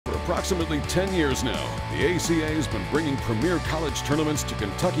approximately 10 years now, the ACA has been bringing premier college tournaments to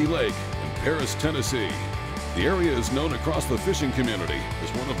Kentucky Lake in Paris, Tennessee. The area is known across the fishing community as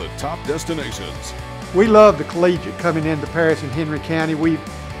one of the top destinations. We love the collegiate coming into Paris and Henry County. We've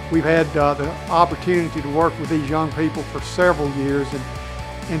had the opportunity to work with these young people for several years, and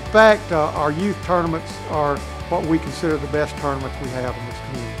in fact, our youth tournaments are what we consider the best tournaments we have in this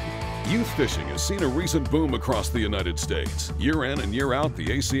community. Youth fishing has seen a recent boom across the United States. Year in and year out,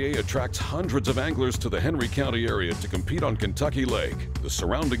 the ACA attracts hundreds of anglers to the Henry County area to compete on Kentucky Lake. The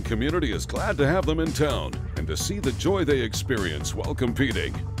surrounding community is glad to have them in town and to see the joy they experience while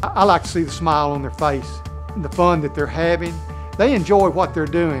competing. I like to see the smile on their face and the fun that they're having. They enjoy what they're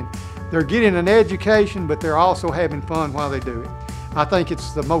doing. They're getting an education, but they're also having fun while they do it. I think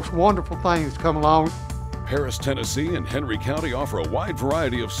it's the most wonderful thing that's come along. Paris, Tennessee and Henry County offer a wide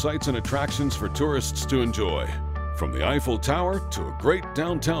variety of sights and attractions for tourists to enjoy. From the Eiffel Tower to a great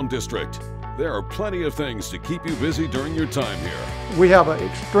downtown district, there are plenty of things to keep you busy during your time here. We have an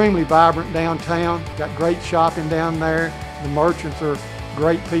extremely vibrant downtown, got great shopping down there. The merchants are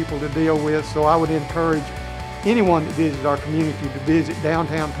great people to deal with, so I would encourage anyone that visits our community to visit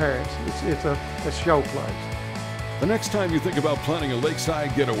downtown Paris. It's a show place. The next time you think about planning a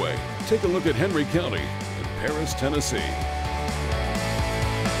lakeside getaway, take a look at Henry County in Paris, Tennessee.